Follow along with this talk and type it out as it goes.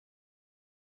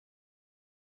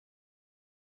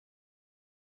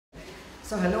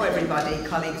So hello everybody,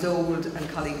 colleagues old and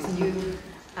colleagues new,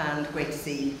 and great to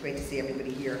see everybody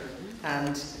here.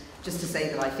 And just to say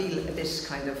that I feel a bit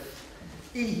kind of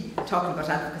talking about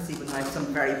advocacy when I have some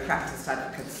very practiced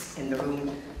advocates in the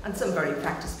room and some very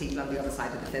practiced people on the other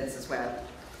side of the fence as well.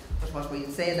 But what we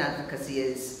say in advocacy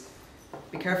is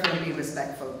be careful and be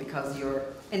respectful, because your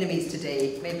enemies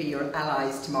today may be your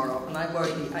allies tomorrow. And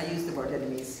I use the word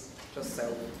enemies just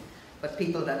so. But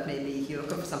people that maybe you're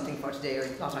looking for something for today or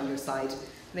not on your side,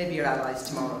 maybe your allies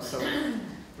tomorrow. So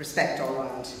respect all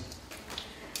around.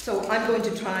 So I'm going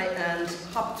to try and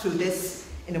hop through this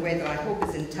in a way that I hope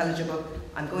is intelligible.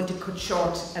 I'm going to cut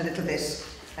short a little bit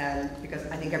because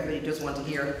I think everybody does want to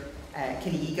hear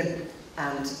Killeen,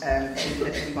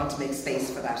 and we want to make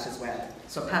space for that as well.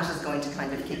 So Pat is going to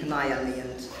kind of keep an eye on me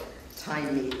and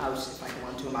time me out if I go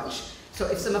on too much. So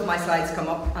if some of my slides come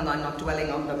up and I'm not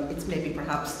dwelling on them, it's maybe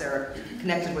perhaps they're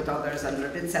connected with others and they're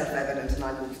a bit self-evident and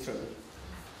I'll move through.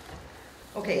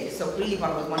 Okay, so really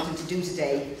what I was wanting to do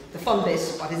today, the fun bit,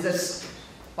 what is it,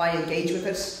 why engage with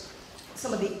it,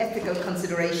 some of the ethical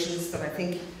considerations that I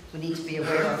think we need to be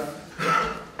aware of,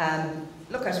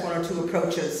 look at one or two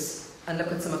approaches and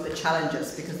look at some of the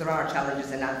challenges, because there are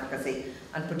challenges in advocacy,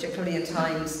 and particularly in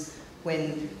times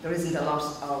when there isn't a lot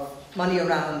of money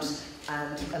around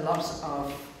and a lot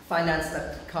of finance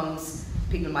that comes.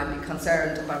 People might be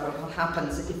concerned about what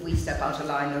happens if we step out of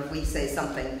line or if we say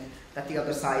something that the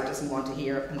other side doesn't want to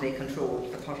hear and they control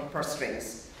the purse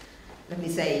strings. Let me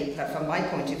say that from my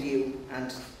point of view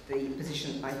and the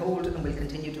position I hold and will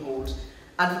continue to hold,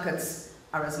 advocates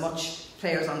are as much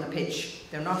players on the pitch.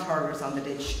 They're not hurlers on the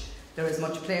ditch. They're as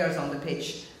much players on the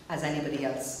pitch as anybody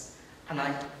else. And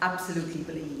I absolutely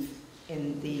believe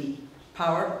in the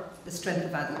power, the strength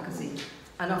of advocacy,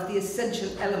 and of the essential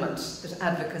element that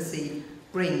advocacy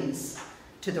brings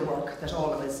to the work that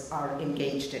all of us are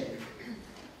engaged in.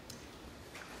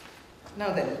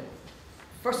 Now then,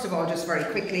 first of all, just very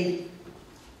quickly,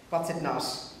 what's it not?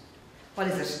 What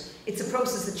is it? It's a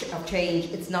process of change.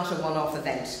 It's not a one-off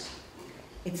event.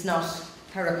 It's not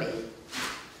therapy.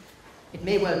 It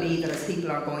may well be that as people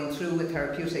are going through a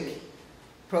therapeutic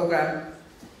program,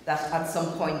 that at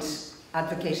some point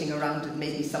advocating around it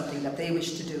may be something that they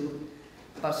wish to do,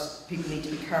 but people need to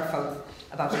be careful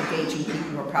about engaging people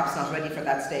who are perhaps not ready for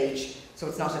that stage, so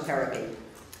it's not a therapy.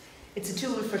 It's a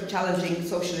tool for challenging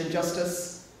social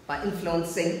injustice by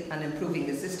influencing and improving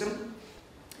the system.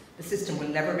 The system will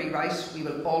never be right. We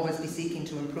will always be seeking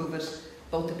to improve it,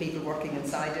 both the people working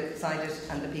inside it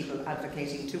and the people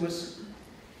advocating to it.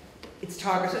 It's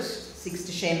targeted, seeks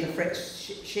to shape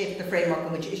the framework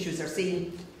in which issues are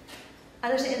seen,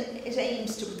 and it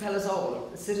aims to propel us all,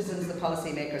 the citizens, the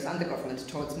policymakers and the government,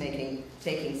 towards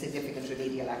taking significant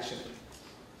remedial action.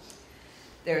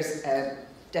 There's a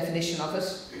definition of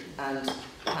it, and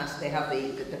they have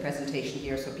the presentation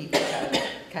here so people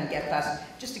can get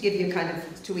that. Just to give you kind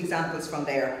of two examples from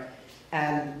there.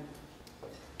 One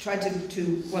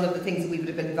of the things that we would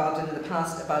have been involved in the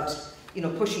past about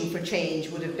pushing for change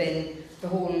would have been the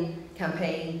whole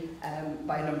campaign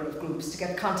by a number of groups to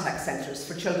get contact centres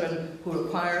for children who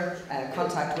require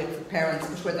contact with parents,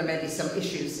 but where there may be some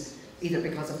issues, either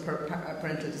because of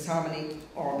parental disharmony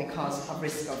or because of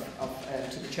risk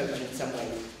to the children in some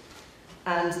way.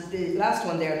 And the last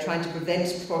one there, trying to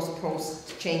prevent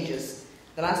post changes,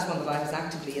 the last one that I was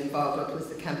actively involved with was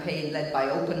the campaign led by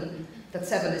Open, that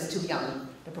 7 is too young.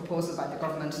 The proposal by the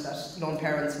government that lone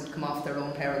parents would come off their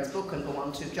own parents' book and go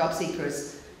on to job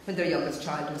seekers when their youngest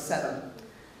child was 7.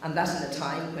 And that in a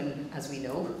time when, as we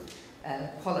know,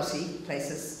 quality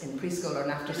places in preschool or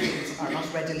after schools are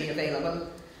not readily available,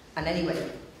 and anyway,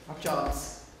 of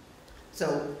jobs.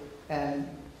 So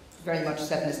very much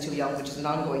 7 is too young, which is an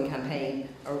ongoing campaign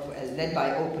led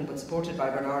by Open but supported by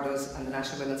Bernardo's and the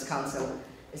National Women's Council,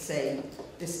 is saying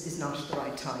this is not the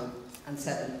right time and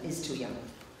 7 is too young.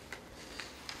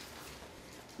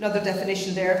 Another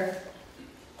definition there,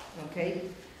 okay.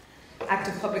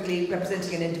 Active publicly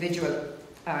representing an individual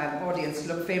audience,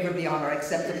 look favourably on or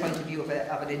accept the point of view of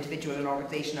an individual, an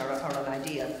organisation or an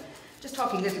idea. Just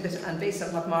talking a little bit, and based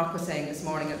on what Mark was saying this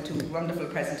morning, two wonderful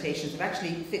presentations that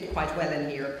actually fit quite well in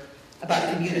here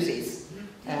about communities.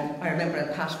 I remember,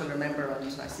 and Pat will remember,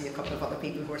 and I see a couple of other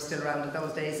people who are still around in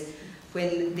those days,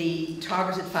 when the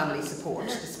targeted family support,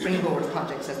 the springboard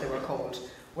projects as they were called,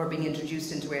 were being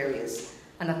introduced into areas.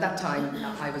 And at that time,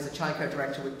 I was a childcare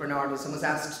director with Bernardo's and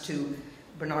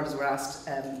Bernardo's were asked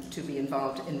to be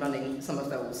involved in running some of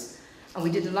those. And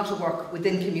we did a lot of work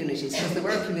within communities, because there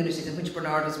were communities in which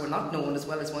Bernardo's were not known as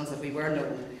well as ones that we were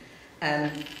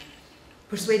known.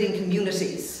 Persuading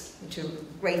communities, which is a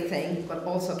great thing, but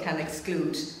also can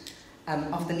exclude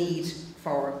of the need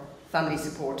for family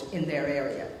support in their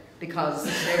area, because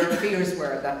their fears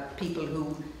were that people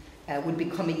who would be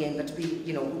coming in,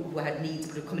 who had needs,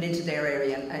 would be coming into their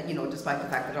area, and despite the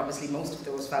fact that obviously most of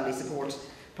those family support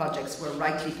projects were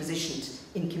rightly positioned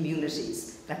in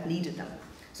communities that needed them.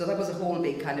 So that was a whole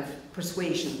big kind of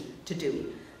persuasion to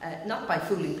do. Not by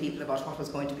fooling people about what was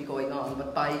going to be going on,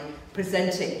 but by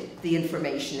presenting the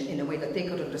information in a way that they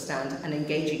could understand and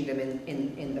engaging them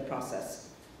in the process.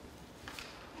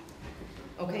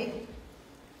 Okay?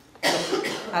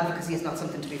 Advocacy is not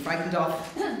something to be frightened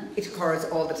of. It occurs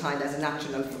all the time as a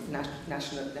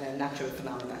natural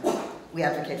phenomenon. We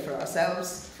advocate for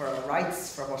ourselves, for our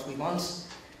rights, for what we want.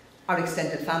 Our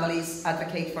extended families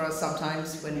advocate for us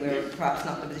sometimes when we're perhaps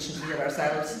not in a position to do it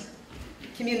ourselves.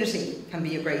 Community can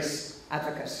be a great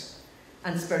advocate,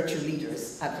 and spiritual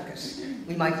leaders advocate.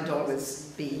 We mightn't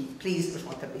always be pleased with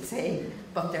what they'll be saying,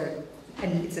 but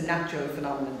it's a natural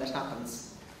phenomenon that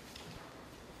happens.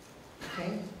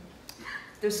 Okay?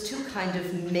 There's two kind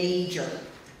of major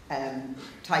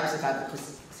types of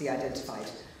advocacy identified.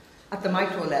 At the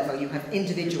micro level, you have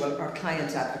individual or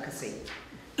client advocacy.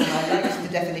 And I liked the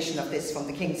definition of this from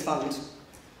the King's Fund.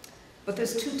 But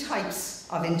there's two types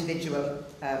of individual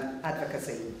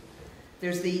advocacy.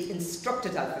 There's the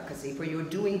instructed advocacy, where you're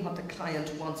doing what the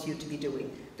client wants you to be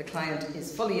doing. The client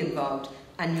is fully involved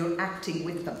and you're acting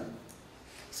with them.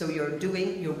 So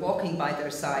you're walking by their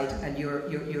side, and you're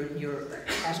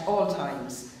at all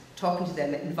times talking to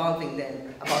them, involving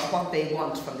them about what they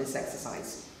want from this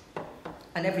exercise.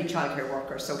 And every childcare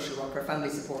worker, social worker, family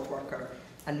support worker,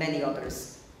 and many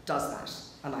others does that.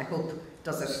 And I hope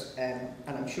does it, and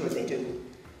I'm sure they do,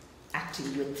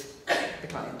 acting with the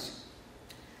client.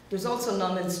 There's also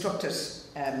non-instructed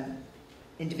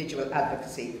individual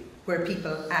advocacy, where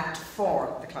people act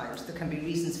for the client. There can be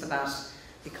reasons for that,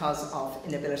 because of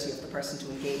inability of the person to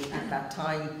engage at that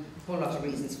time, a whole lot of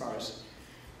reasons for it.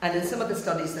 And in some of the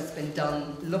studies that's been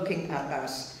done looking at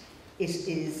that, it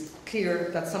is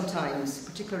clear that sometimes,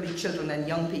 particularly children and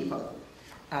young people,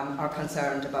 are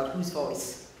concerned about whose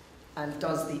voice, and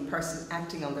does the person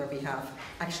acting on their behalf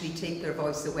actually take their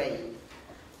voice away,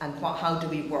 and how do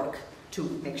we work to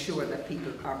make sure that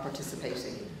people are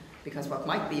participating, because what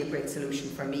might be a great solution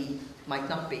for me might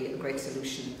not be a great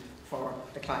solution for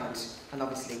the client. And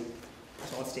obviously,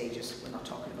 at all stages, we're not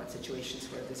talking about situations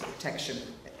where there's a protection,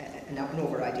 an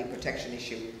overriding protection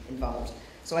issue involved.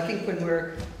 So I think when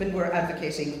we're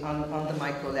advocating on the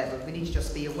micro level, we need to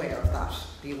just be aware of that,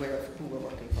 be aware of who we're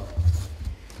working for.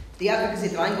 The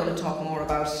advocacy that I'm going to talk more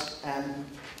about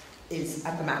is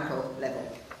at the macro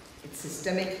level. It's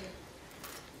systemic,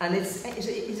 and it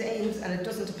aims, and it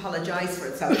doesn't apologise for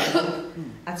itself,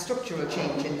 at structural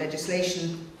change in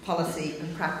legislation, policy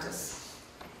and practice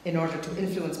in order to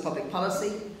influence public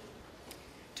policy,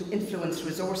 to influence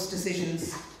resource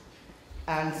decisions,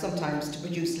 and sometimes to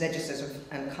produce legislative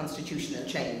and constitutional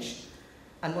change.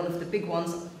 And one of the big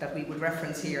ones that we would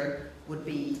reference here would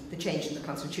be the change in the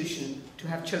Constitution to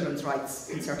have children's rights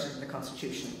inserted in the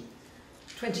Constitution.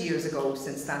 20 years ago,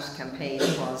 since that campaign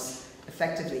was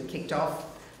effectively kicked off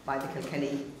by the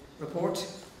Kilkenny report,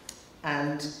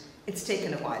 and it's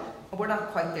taken a while. We're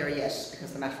not quite there yet,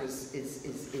 because the matter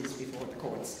is before the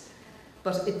courts.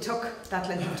 But it took that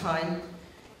length of time.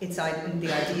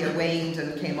 The idea waned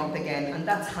and came up again, and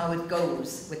that's how it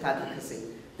goes with advocacy.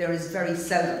 There is very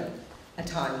seldom a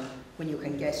time when you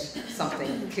can get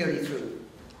something clearly through.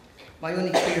 My own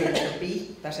experience would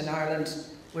be that in Ireland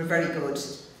we're very good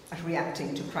at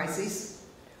reacting to crises.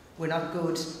 We're not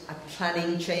good at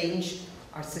planning change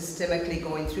or systemically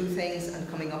going through things and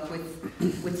coming up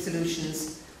with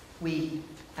solutions.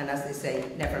 And as they say,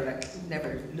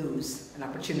 never lose an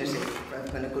opportunity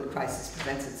when a good crisis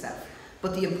presents itself.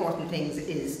 But the important thing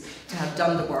is to have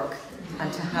done the work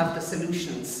and to have the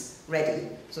solutions ready.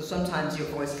 So sometimes your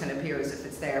voice can appear as if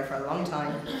it's there for a long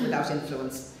time without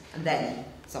influence, and then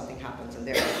something happens and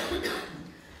there.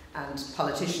 And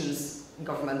politicians and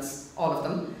governments, all of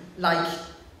them, like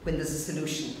when there's a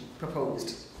solution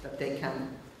proposed that they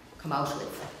can come out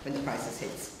with when the crisis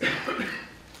hits.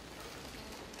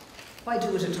 Why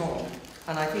do it at all?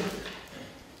 And I think,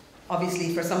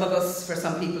 obviously, for some of us, for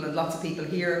some people and lots of people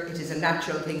here, it is a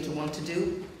natural thing to want to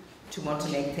do, to want to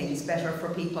make things better for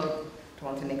people, to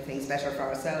want to make things better for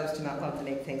ourselves, to not want to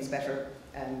make things better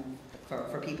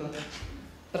for people.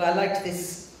 But I liked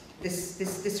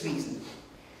this reason.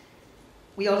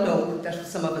 We all know that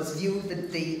some of us view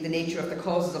the nature of the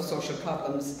causes of social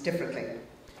problems differently.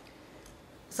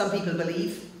 Some people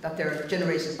believe that they're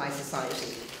generated by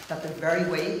society, that the very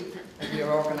way that we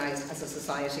are organised as a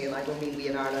society, and I don't mean we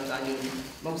in Ireland, I mean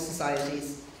most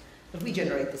societies, that we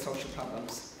generate the social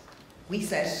problems. We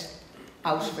set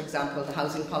out, for example, the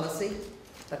housing policy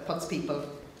that puts people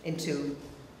into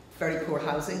very poor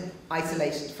housing,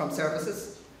 isolated from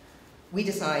services. We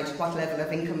decide what level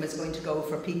of income is going to go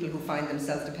for people who find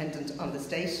themselves dependent on the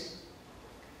state.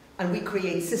 And we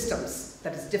create systems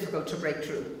that is difficult to break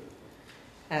through.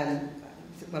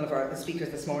 One of our speakers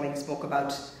this morning spoke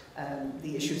about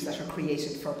the issues that are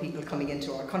created for people coming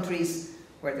into our countries,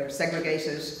 where they're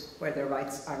segregated, where their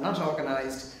rights are not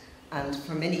organised, and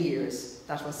for many years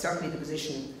that was certainly the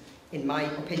position, in my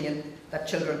opinion, that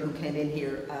children who came in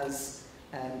here as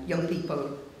young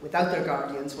people without their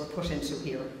guardians were put into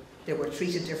here. They were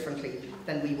treated differently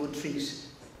than we would treat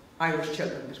Irish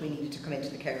children, but we needed to come into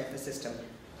the care of the system.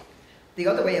 The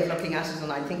other way of looking at it,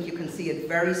 and I think you can see it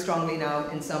very strongly now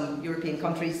in some European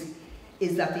countries,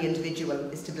 is that the individual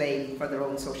is to blame for their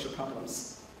own social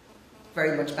problems.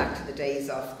 Very much back to the days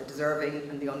of the deserving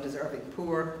and the undeserving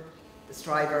poor, the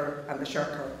striver and the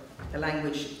shirker. The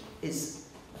language is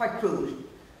quite cruel,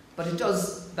 but it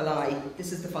does belie,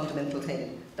 this is the fundamental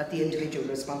thing, that the individual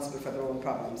is responsible for their own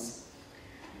problems.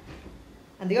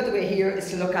 And the other way here is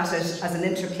to look at it as an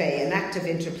interplay, an active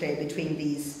interplay between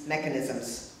these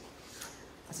mechanisms.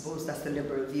 I suppose that's the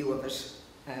liberal view of it.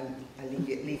 I'll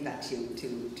leave that to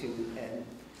you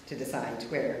to decide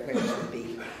where it should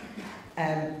be.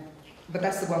 But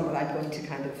that's the one that I'm going to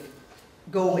kind of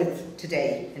go with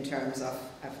today in terms of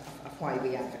why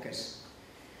we advocate.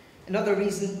 Another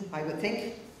reason, I would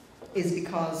think, is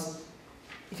because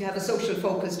if you have a social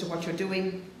focus to what you're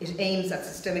doing, it aims at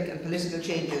systemic and political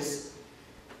changes.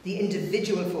 The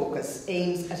individual focus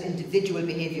aims at individual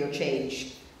behaviour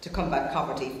change to combat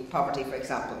poverty, for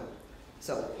example.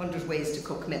 So, 100 ways to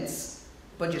cook mince,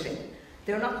 budgeting.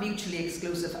 They're not mutually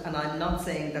exclusive, and I'm not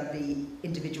saying that the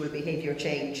individual behaviour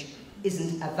change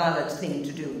isn't a valid thing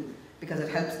to do, because it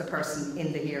helps the person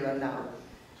in the here and now.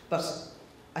 But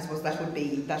I suppose that would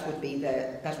be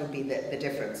the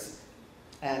difference.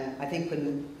 I think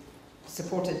when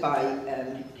supported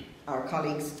by our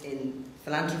colleagues in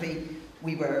philanthropy,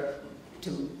 we were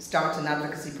to start an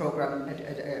advocacy programme,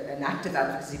 an active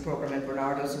advocacy programme in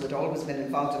Bernardo's, who had always been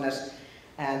involved in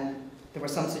it. There were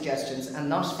some suggestions, and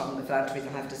not from the philanthropies,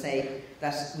 I have to say,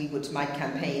 that we might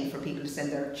campaign for people to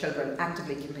send their children,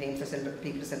 actively campaign for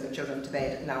people to send their children to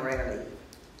bed an hour early.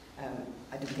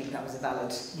 I didn't think that was a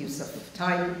valid use of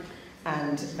time,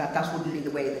 and that wouldn't be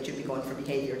the way that you'd be going for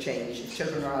behaviour change. If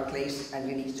children are out late and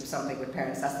you need to do something with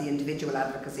parents, that's the individual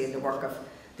advocacy and the work of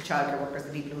the childcare workers,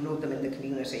 the people who know them in the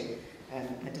community. I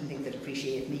didn't think they'd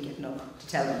appreciate me getting up to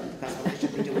tell them that's what they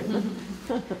should be doing.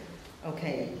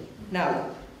 Okay,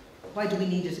 now, why do we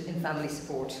need it in family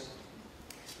support?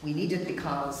 We need it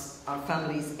because our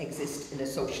families exist in a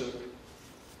social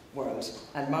world.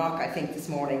 And Mark, I think this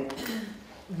morning,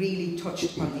 really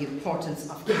touched on the importance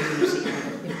of community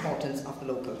and the importance of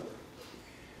the local.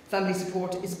 Family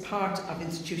support is part of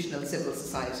institutional civil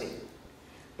society.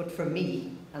 But for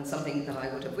me, and something that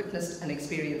I would have witnessed and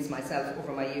experienced myself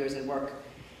over my years in work,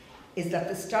 is that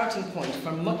the starting point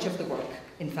for much of the work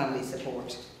in family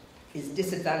support is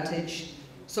disadvantage,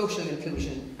 social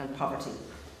inclusion and poverty.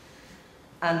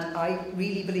 And I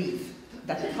really believe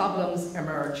that the problems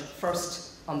emerge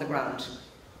first on the ground.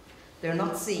 They're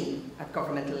not seen at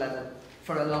governmental level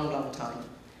for a long, long time.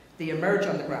 They emerge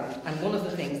on the ground, and one of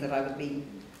the things that I would be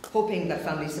hoping that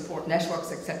family support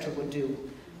networks, etc. would do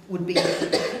would be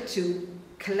to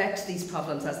collect these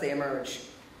problems as they emerge.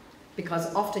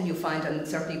 Because often you find, and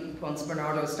certainly once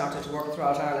Bernardo started to work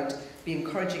throughout Ireland, be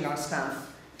encouraging our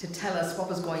staff to tell us what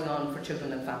was going on for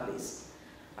children and families.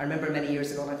 I remember many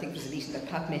years ago, I think there was a meeting that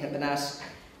Pat may have been at,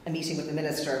 a meeting with the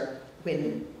Minister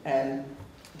when there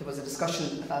was a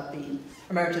discussion about the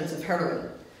emergence of heroin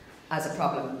as a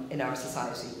problem in our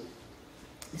society.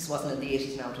 This wasn't in the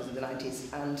 80s now, it was in the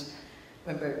 90s. And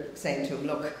I remember saying to him,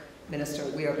 look, Minister,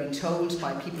 we are being told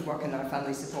by people working in our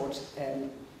family support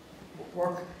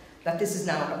work that this is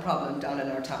now a problem down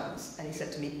in our towns. And he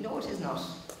said to me, no, it is not.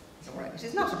 All right, it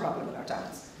is not a problem in our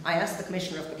towns. I asked the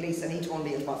Commissioner of the Police and he told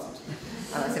me it wasn't.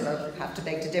 And I said, well, I have to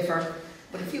beg to differ.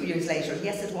 But a few years later,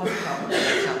 yes, it was a problem in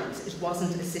our towns. It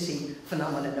wasn't a city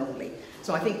phenomenon only.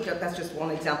 So I think that that's just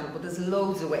one example, but there's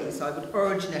loads of ways. So I would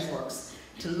urge networks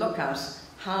to look at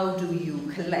how do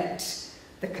you collect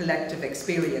the collective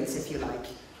experience, if you like,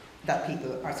 that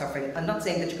people are suffering. I'm not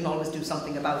saying that you can always do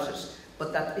something about it,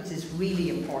 but that it is really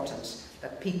important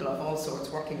that people of all sorts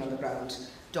working on the ground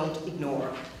don't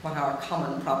ignore what are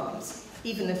common problems.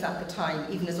 Even if at the time,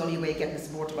 even as only a way of getting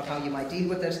support about how you might deal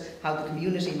with it, how the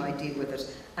community might deal with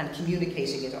it, and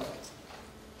communicating it up.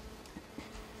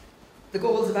 The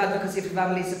goals of advocacy for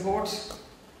family support,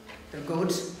 they're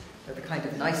good. They're the kind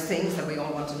of nice things that we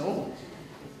all want to know.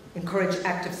 encourage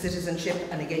active citizenship,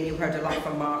 and again you heard a lot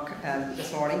from Mark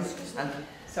this morning, and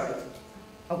sorry.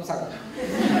 Oh, sorry.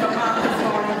 From Mark this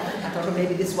morning, I thought, well,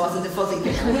 maybe this wasn't a fuzzy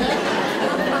thing.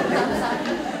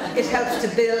 It helps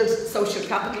to build social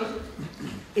capital.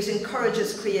 It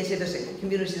encourages creativity.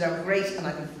 Communities are great, and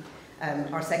I think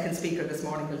our second speaker this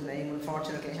morning, whose name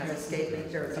unfortunately has escaped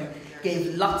me,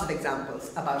 gave lots of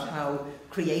examples about how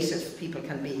creative people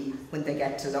can be when they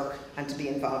get to look and to be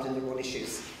involved in their own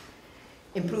issues.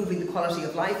 Improving the quality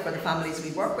of life for the families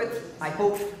we work with. I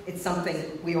hope it's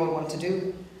something we all want to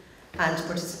do. And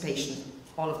participation.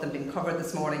 All of them been covered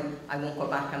this morning. I won't go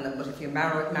back on them, but if you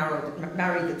marry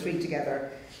the three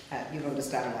together, you'll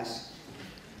understand that.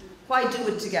 Why do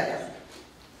it together?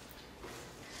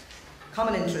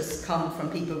 Common interests come from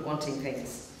people wanting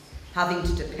things, having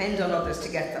to depend on others to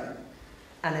get them,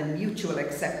 and a mutual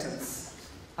acceptance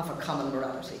of a common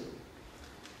morality.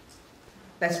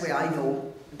 Best way I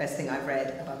know, the best thing I've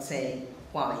read about saying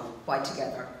why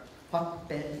together.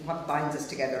 What binds us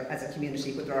together as a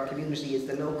community, whether our community is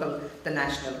the local, the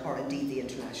national, or indeed the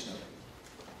international.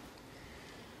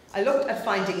 I looked at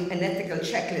finding an ethical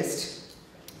checklist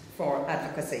for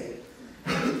advocacy,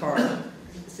 for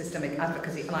systemic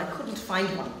advocacy, and I couldn't find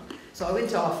one. So I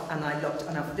went off and I looked,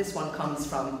 and this one comes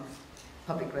from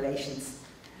public relations.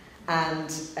 And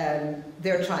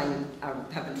they're trying,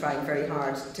 have been trying very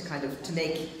hard to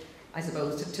make, I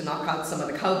suppose, to knock out some of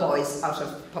the cowboys out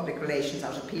of public relations,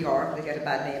 out of PR. They get a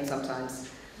bad name sometimes.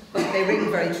 But they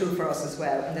ring very true for us as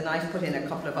well. And then I've put in a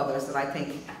couple of others that I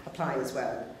think apply as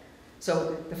well.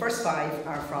 So the first 5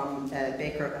 are from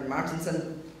Baker and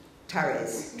Martinson.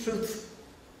 Tares, truth,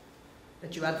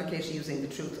 that you advocate using the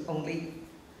truth only,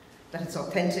 that it's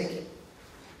authentic,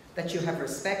 that you have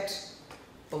respect,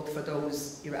 both for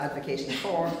those you're advocating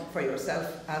for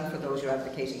yourself, and for those you're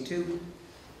advocating to.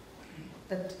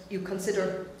 That you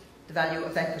consider the value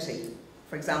of equity.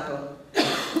 For example,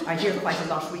 I hear quite a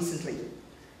lot recently,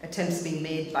 attempts being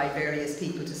made by various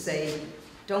people to say,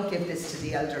 don't give this to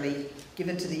the elderly, give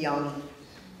it to the young.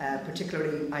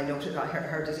 Particularly, I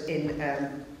heard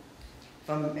it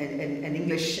from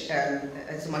English,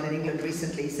 someone in England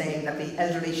recently saying that the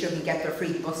elderly shouldn't get their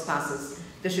free bus passes.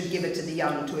 They should give it to the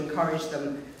young to encourage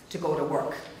them to go to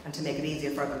work and to make it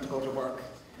easier for them to go to work.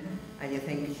 And you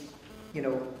think,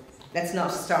 let's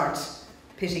not start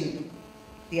pitting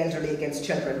the elderly against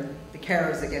children, the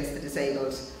carers against the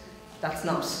disabled. That's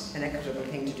not an equitable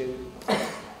thing to do.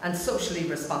 And socially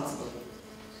responsible.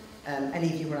 Any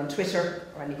of you who are on Twitter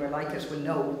or anywhere like it will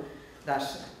know that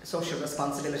social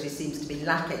responsibility seems to be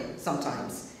lacking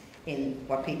sometimes in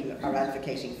what people are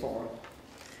advocating for.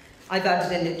 I've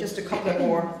added in just a couple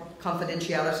more.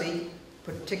 Confidentiality,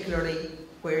 particularly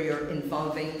where you're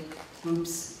involving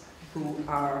groups who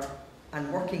are,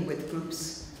 and working with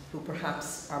groups who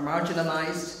perhaps are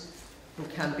marginalised, who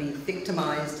can be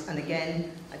victimised, and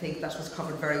again, I think that was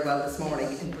covered very well this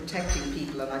morning in protecting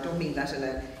people, and I don't mean that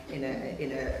in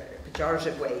a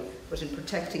pejorative way, but in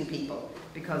protecting people,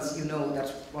 because you know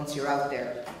that once you're out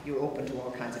there, you're open to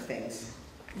all kinds of things.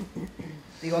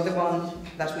 The other one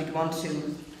that we'd want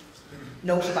to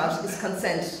note about is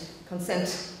consent.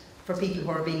 Consent for people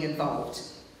who are being involved,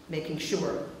 making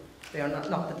sure they are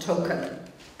not the token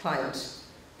client,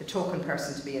 the token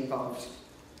person to be involved.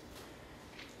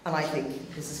 And I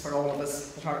think this is for all of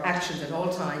us, that our actions at all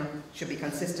times should be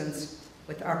consistent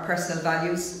with our personal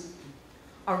values,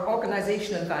 our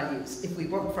organisational values, if we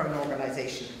work for an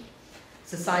organisation,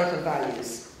 societal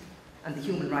values, and the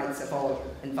human rights of all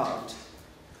involved,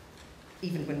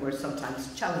 even when we're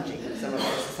sometimes challenging some of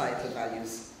our societal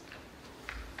values.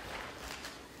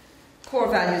 Core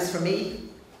values for me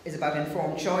is about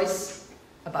informed choice,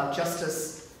 about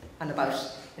justice, and about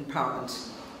empowerment.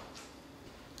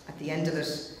 At the end of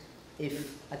it,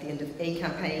 if at the end of a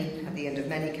campaign, at the end of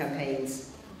many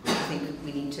campaigns, I think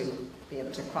we need to be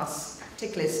able to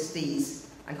tick list these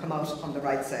and come out on the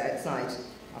right side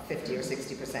of 50 or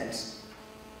 60%.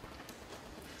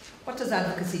 What does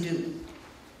advocacy do?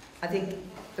 I think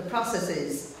the process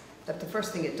is that the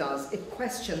first thing it does, it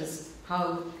questions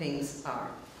how things are.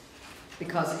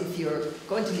 Because if you're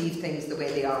going to leave things the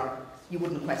way they are, you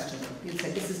wouldn't question them. You'd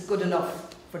say, this is good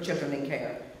enough for children in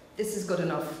care. This is good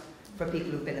enough for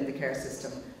people who've been in the care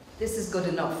system. This is good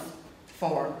enough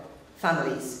for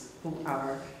families who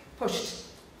are pushed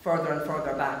further and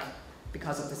further back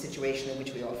because of the situation in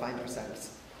which we all find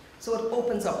ourselves. So it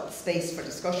opens up space for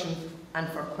discussion and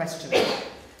for questioning.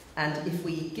 And if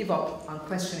we give up on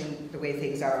questioning the way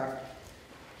things are,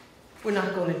 we're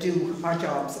not going to do our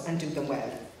jobs and do them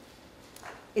well.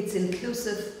 It's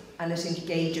inclusive and it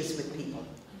engages with people.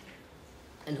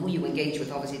 And who you engage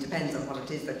with obviously depends on what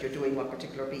it is that you're doing, what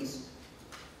particular piece.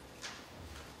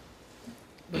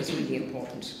 but it's really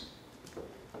important.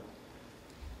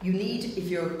 You need, if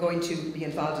you're going to be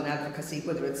involved in advocacy,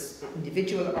 whether it's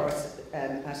individual or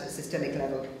at a systemic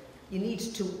level, you need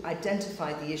to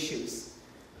identify the issues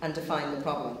and define the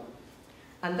problem.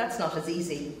 And that's not as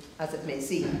easy as it may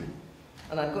seem.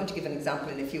 And I'm going to give an example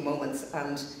in a few moments,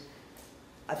 and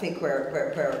I think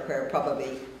where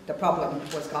probably the problem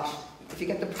was got, if you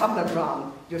get the problem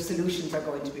wrong, your solutions are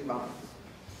going to be wrong.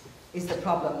 Is the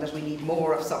problem that we need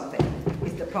more of something?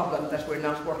 Is the problem that we're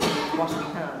not working with what we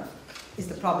have? Is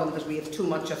the problem that we have too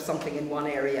much of something in one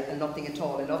area and nothing at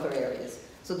all in other areas?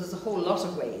 So there's a whole lot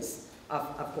of ways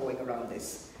of going around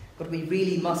this. But we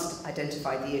really must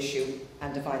identify the issue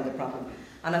and define the problem.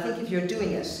 And I think if you're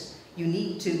doing it, you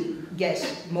need to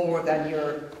get more than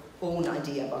your own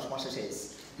idea about what it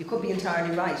is. You could be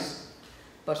entirely right,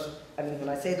 but I mean, when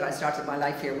I say that I started my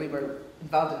life here, we were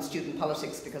involved in student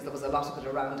politics because there was a lot of it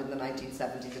around in the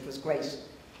 1970s. It was great.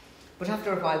 But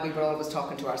after a while, we were always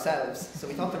talking to ourselves. So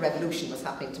we thought the revolution was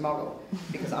happening tomorrow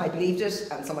because I believed it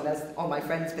and someone else, all my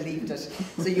friends believed it.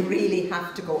 So you really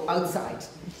have to go outside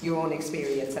your own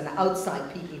experience and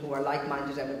outside people who are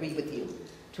like-minded and agree with you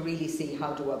to really see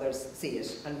how do others see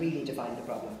it and really define the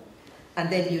problem. And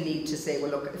then you need to say,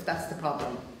 well, look, if that's the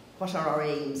problem, what are our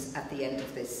aims at the end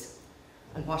of this?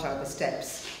 And what are the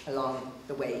steps along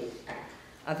the way?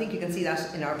 I think you can see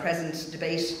that in our present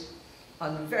debate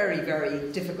on very,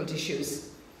 very difficult issues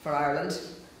for Ireland,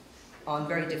 on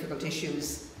very difficult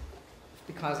issues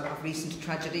because of recent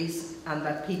tragedies, and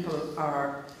that people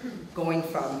are going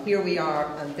from here we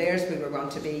are and there's where we're going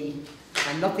to be,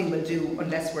 and nothing will do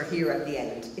unless we're here at the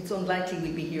end. It's unlikely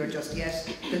we'll be here just yet.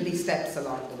 There'll be steps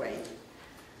along the way.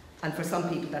 And for some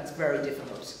people that's very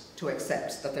difficult to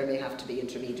accept, that there may have to be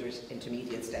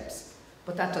intermediate steps.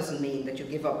 But that doesn't mean that you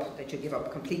give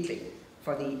up completely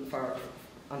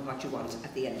on what you want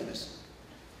at the end of it.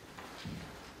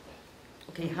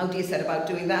 Okay, how do you set about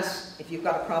doing that? If you've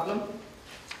got a problem,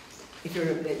 if you're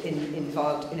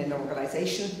involved in an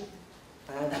organisation,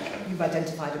 and you've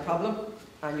identified a problem,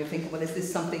 and you're thinking, well, is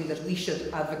this something that we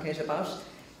should advocate about?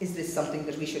 Is this something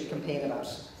that we should campaign about?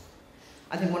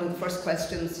 I think one of the first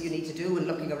questions you need to do when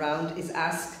looking around is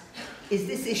ask, is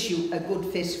this issue a good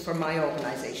fit for my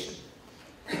organisation?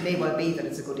 It may well be that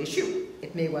it's a good issue.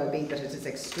 It may well be that it is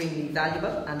extremely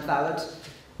valuable and valid.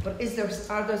 But is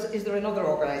there another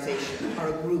organisation or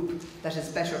a group that is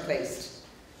better placed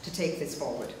to take this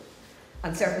forward?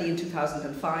 And certainly in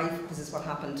 2005, this is what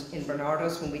happened in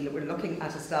Barnardo's when we were looking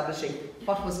at establishing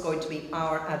what was going to be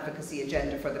our advocacy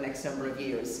agenda for the next number of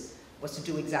years, was to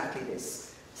do exactly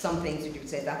this. Some things you could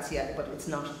say, that's yeah, but it's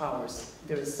not ours.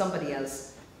 There is somebody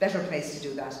else better placed to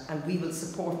do that, and we will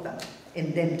support them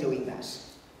in them doing that.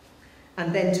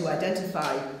 And then to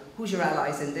identify who's your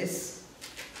allies in this,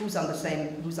 who's on the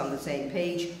same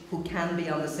page, who can be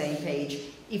on the same page,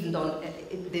 even though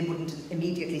they wouldn't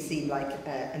immediately seem like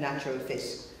a natural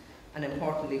fit. And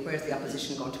importantly, where's the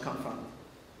opposition going to come from?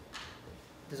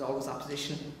 There's always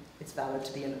opposition. It's valid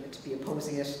to be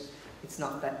opposing it. It's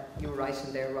not that you're right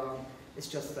and they're wrong. It's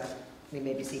just that we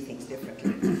maybe see things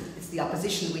differently. It's the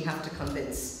opposition we have to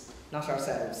convince, not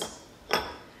ourselves.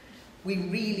 We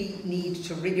really need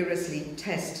to rigorously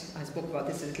test, I spoke about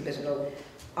this a little bit ago,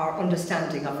 our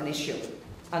understanding of an issue.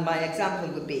 And my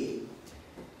example would be,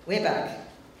 way back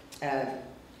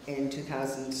in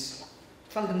 2000,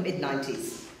 from the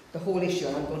mid-90s, the whole issue,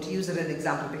 and I'm going to use it as an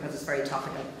example because it's very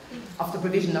topical, of the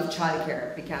provision of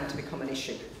childcare began to become an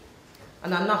issue.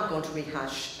 And I'm not going to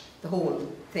rehash the whole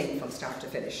thing from start to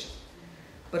finish.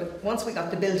 But once we got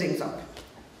the buildings up,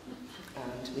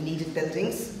 and we needed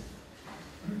buildings,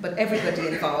 but everybody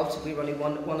involved, we were only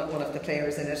one of the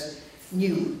players in it,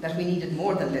 knew that we needed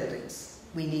more than buildings.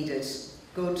 We needed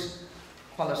good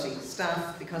quality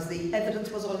staff because the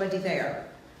evidence was already there.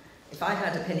 If I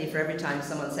had a penny for every time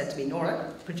someone said to me,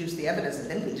 Norah, produce the evidence and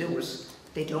then we'll do it,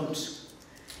 they don't.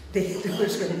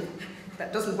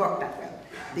 That doesn't work that well.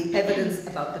 The evidence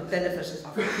about the benefit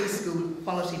of preschool,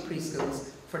 quality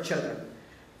preschools for children.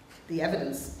 The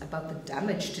evidence about the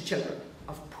damage to children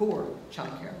of poor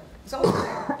childcare. It's always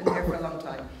there, been there for a long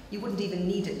time. You wouldn't even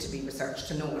need it to be researched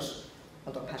to know it.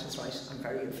 Although Pat is right, I'm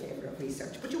very in favour of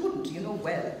research. But you wouldn't, you know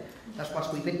well that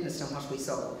what we witnessed and what we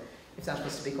saw, if that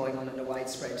was to be going on in a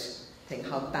widespread thing,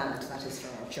 how bad that is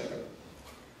for our children.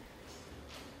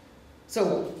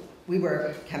 So we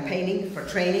were campaigning for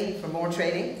training, for more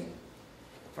training,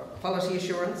 for quality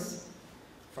assurance,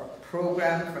 for a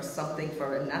programme, for something,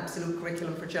 for an absolute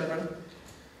curriculum for children,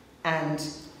 and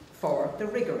for the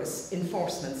rigorous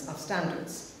enforcements of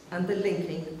standards and the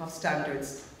linking of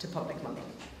standards to public money.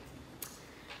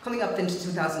 Coming up into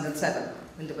 2007,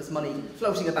 when there was money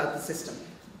floating about the system,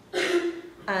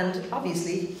 And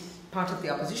obviously, part of the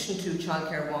opposition to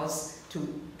childcare was,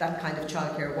 to that kind of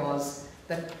childcare was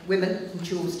that women who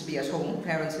chose to be at home,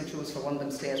 parents who chose for one of them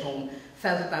to stay at home,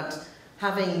 felt that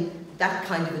having that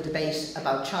kind of a debate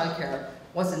about childcare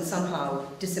wasn't somehow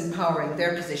disempowering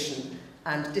their position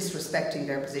and disrespecting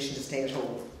their position to stay at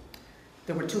home.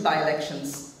 There were 2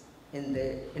 by-elections in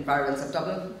the environs of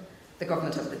Dublin. The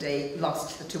government of the day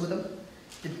lost the 2 of them.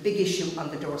 The big issue on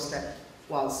the doorstep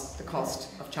was the cost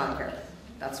of childcare.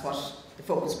 That's what the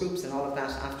focus groups and all of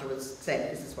that afterwards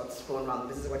said. This is what's going wrong,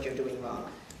 this is what you're doing wrong.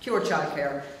 Pure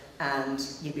childcare and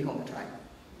you'll be home in time.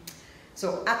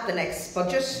 So at the next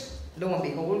budget, lo and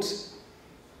behold,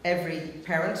 every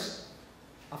parent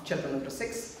of children under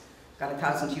 6 got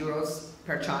 €1,000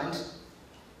 per child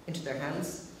into their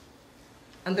hands.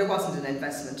 And there wasn't an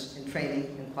investment in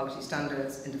training, in quality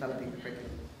standards, in developing the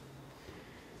curriculum.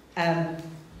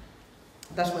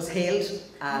 That was hailed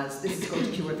as this is going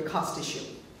to cure the cost issue.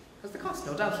 Because the cost,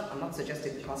 no doubt, I'm not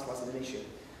suggesting the cost wasn't an issue.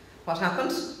 What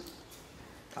happened?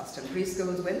 Cost in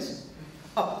preschools went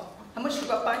up. How much did it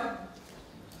go up by?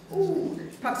 Ooh,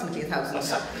 approximately 1,000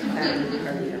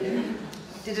 per year.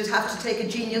 Did it have to take a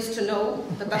genius to know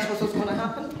that that's what was going to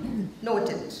happen? No, it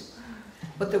didn't.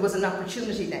 But there was an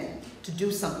opportunity then to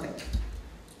do something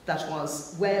that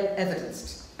was well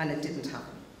evidenced, and it didn't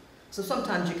happen. So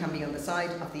sometimes you can be on the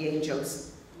side of the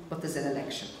angels, but there's an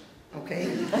election, okay?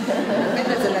 When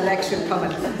there's an election coming,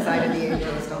 the side of the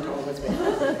angels don't always win.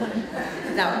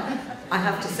 Now, I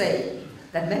have to say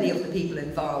that many of the people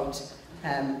involved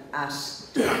at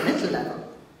departmental level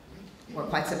were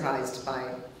quite surprised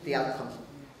by the outcome.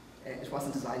 It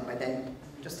wasn't designed by them,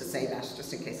 just to say that,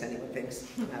 just in case anyone thinks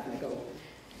I'm having a go.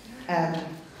 And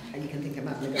you can think I'm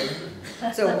having a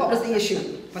go. So what was the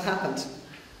issue? What happened?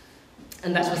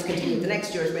 And that was continued. The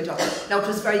next year it went up. Now it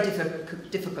was very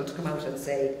difficult to come out and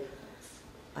say,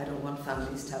 I don't want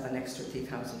families to have an extra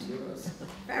 €3,000.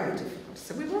 Very difficult.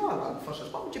 So we were all on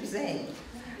foot. What would you be saying?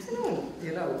 I said,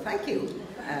 no, thank you.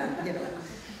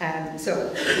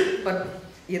 But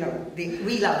the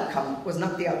real outcome was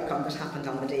not the outcome that happened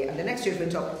on the day. And the next year it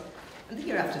went up. And the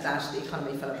year after that, the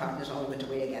economy fell apart and it all went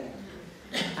away again.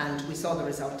 And we saw the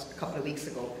result a couple of weeks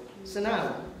ago. So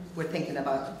now we're thinking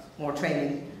about more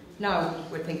training. Now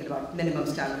we're thinking about minimum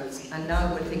standards. And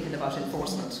now we're thinking about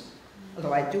enforcement.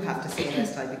 Although I do have to say,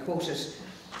 lest I be quoted,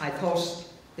 I thought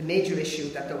the major issue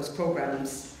that those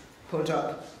programmes pulled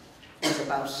up was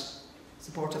about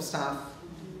support of staff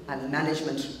and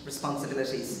management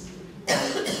responsibilities.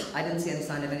 And I didn't see any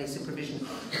sign of any supervision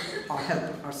or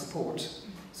help or support.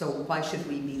 So why should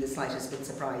we be the slightest bit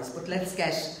surprised? But let's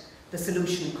get the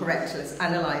solution correct. Let's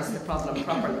analyse the problem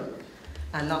properly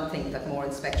and not think that more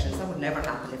inspections, that would never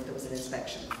happen if there was an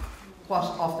inspection. What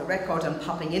off the record and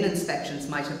popping in inspections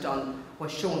might have done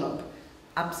was shown up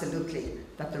absolutely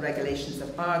that the regulations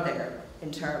that are there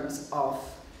in terms of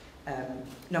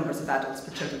numbers of adults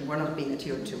per children were not being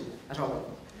adhered to at all.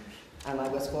 And I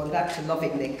was going back to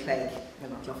loving Nick Clegg,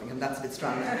 well, not loving him, that's a bit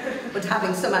strong, but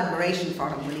having some admiration for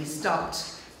him when he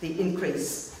stopped the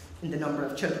increase in the number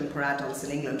of children per adults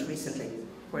in England recently,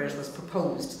 where it was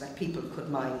proposed that people could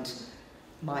mind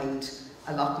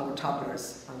a lot more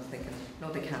toddlers. I'm thinking,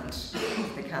 no, they can't.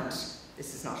 They can't.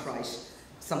 This is not right.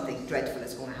 Something dreadful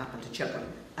is going to happen to children,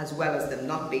 as well as them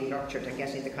not being nurtured and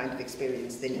getting the kind of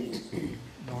experience they need.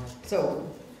 Norah. So,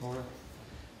 Norah.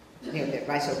 Yeah,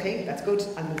 right, okay, that's good.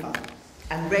 I'll move on.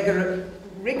 And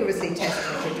rigorously test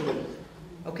what you're doing.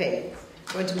 Okay,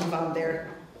 going to move on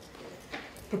there.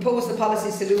 Propose the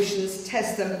policy solutions,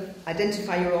 test them,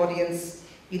 identify your audience.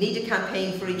 You need a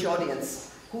campaign for each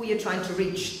audience. Who are you trying to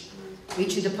reach?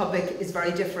 Reaching the public is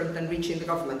very different than reaching the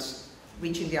government,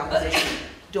 reaching the opposition.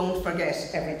 Don't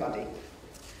forget everybody.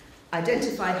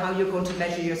 Identify how you're going to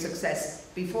measure your success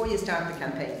before you start the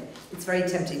campaign. It's very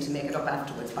tempting to make it up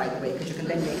afterwards, by the way, because you can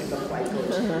then make it look quite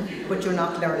good. But you're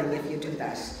not learning if you do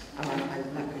that. And I'll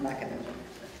not come back in it.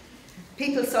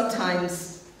 People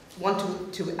sometimes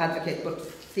want to advocate but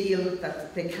feel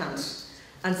that they can't.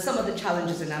 And some of the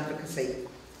challenges in advocacy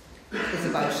is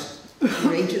about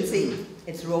your agency,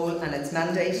 its role and its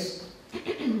mandate,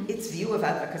 its view of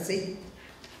advocacy.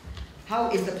 How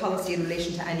is the policy in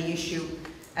relation to any issue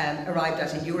arrived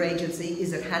at in your agency?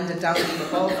 Is it handed down from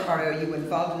above, or are you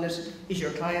involved in it? Is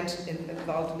your client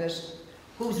involved in it?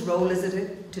 Whose role is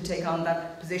it to take on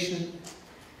that position?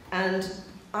 And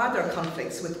are there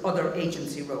conflicts with other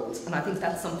agency roles? And I think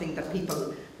that's something that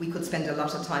we could spend a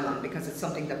lot of time on, because it's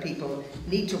something that people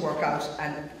need to work out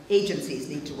and agencies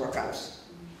need to work out.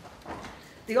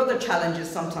 The other challenges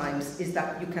sometimes is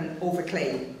that you can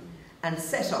overclaim and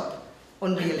set up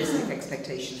unrealistic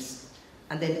expectations,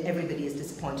 and then everybody is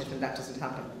disappointed when that doesn't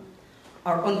happen.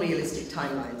 are unrealistic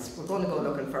timelines. We're going to go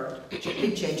looking for a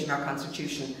big change in our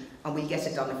constitution, and we'll get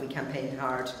it done if we campaign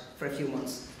hard for a few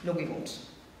months. No, we won't.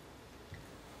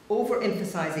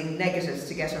 Overemphasising negatives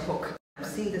to get a hook. I've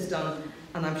seen this done,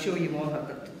 and I'm sure you all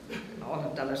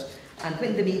have done it. And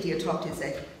when the media talk to you,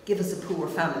 say, give us a poor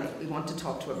family. We want to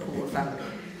talk to a poor family.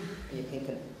 And you're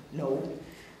thinking, no.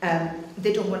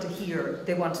 They don't want to hear,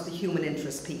 they want the human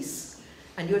interest piece.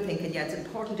 And you're thinking, yeah, it's an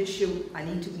important issue, we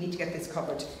need to get this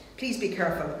covered. Please be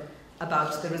careful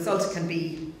about the results can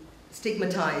be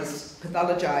stigmatised,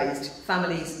 pathologised,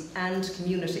 families and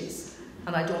communities.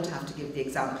 And I don't have to give the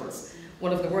examples.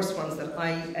 One of the worst ones that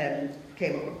I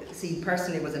seen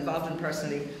personally, was involved in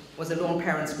personally, was a lone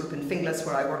parents group in Finglas,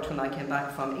 where I worked when I came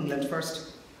back from England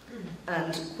first,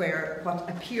 and where what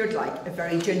appeared like a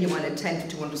very genuine attempt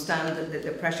to understand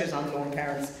the pressures on lone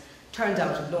parents turned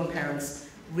out lone parents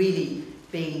really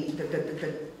being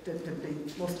the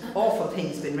most awful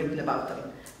things been written about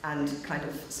them, and kind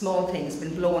of small things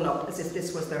been blown up as if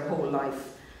this was their whole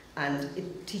life, and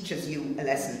it teaches you a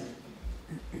lesson.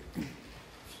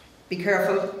 Be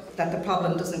careful that the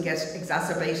problem doesn't get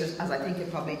exacerbated, as I think it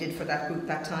probably did for that group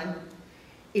that time.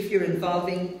 If you're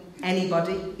involving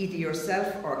anybody, either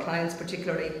yourself or clients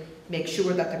particularly, make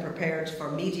sure that they're prepared for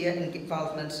media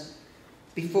involvement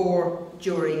before,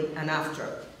 during and after.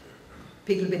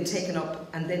 People have been taken up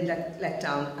and then let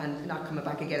down and not coming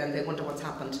back again, and they wonder what's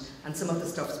happened. And some of the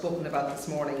stuff spoken about this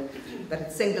morning, that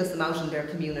it singles them out in their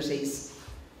communities,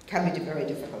 can be very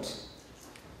difficult.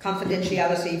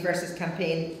 Confidentiality versus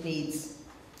campaign needs.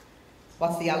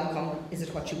 What's the outcome? Is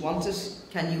it what you wanted?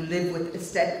 Can you live with a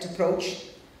stepped approach?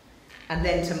 And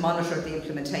then to monitor the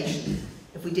implementation.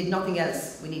 If we did nothing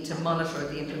else, we need to monitor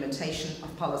the implementation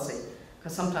of policy,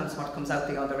 because sometimes what comes out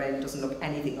the other end doesn't look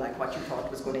anything like what you thought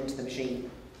was going into the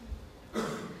machine.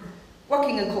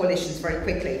 Working in coalitions very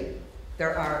quickly.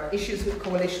 There are issues with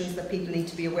coalitions that people need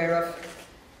to be aware of.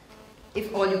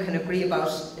 If all you can agree about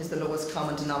is the lowest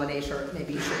common denominator,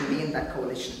 maybe you shouldn't be in that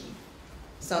coalition.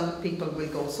 Some people will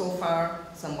go so far,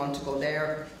 some want to go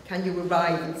there. Can you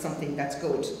arrive at something that's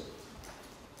good?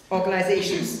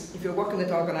 Organisations, if you're working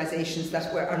with organisations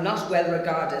that are not well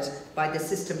regarded by the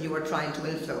system you are trying to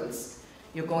influence,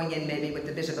 you're going in maybe with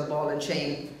a bit of a ball and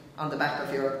chain on the back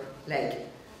of your leg.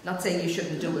 Not saying you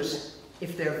shouldn't do it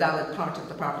if they're a valid part of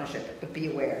the partnership, but be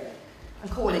aware.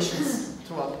 And coalitions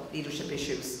throw up leadership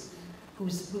issues.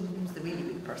 Who's the really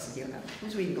big person here now?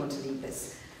 Who's really going to lead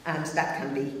this? And that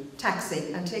can be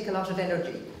taxing and take a lot of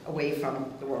energy away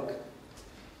from the work.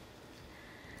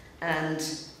 And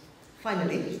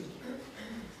finally,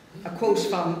 a quote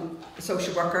from a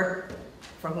social worker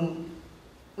for whom,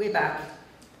 way back,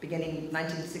 beginning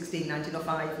 1916,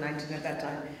 1905, 19 at that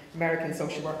time, American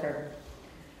social worker.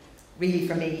 Really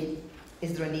for me,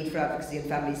 is there a need for advocacy and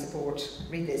family support?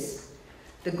 Read this.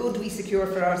 The good we secure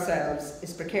for ourselves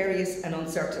is precarious and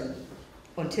uncertain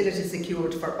until it is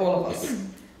secured for all of us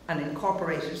and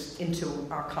incorporated into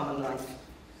our common life.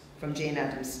 From Jane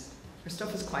Addams. Her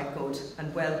stuff is quite good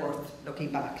and well worth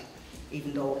looking back,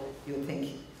 even though you'll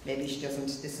think maybe she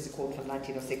doesn't. This is a quote from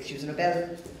 1906. She was a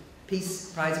Nobel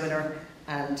Peace Prize winner,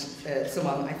 and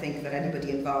someone I think that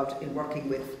anybody involved in working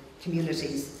with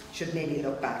communities should maybe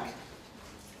look back.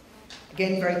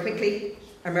 Again, very quickly,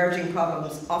 emerging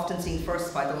problems often seen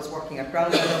first by those working at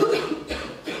ground level,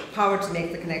 power to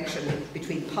make the connection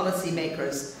between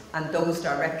policymakers and those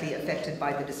directly affected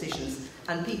by the decisions.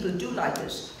 And people do like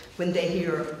it when they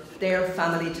hear their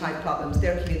family type problems,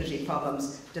 their community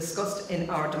problems discussed in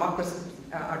our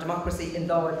democracy in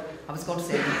Dáil. I was going to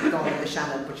say Dáil in the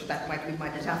Shannon, but we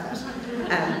might not have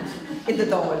that. In the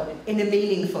Dáil, in a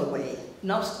meaningful way,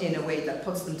 not in a way that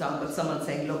puts them down, but someone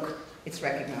saying, look, it's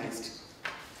recognised.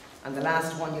 And the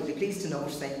last one, you'll be pleased to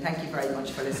note, saying thank you very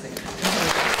much for listening.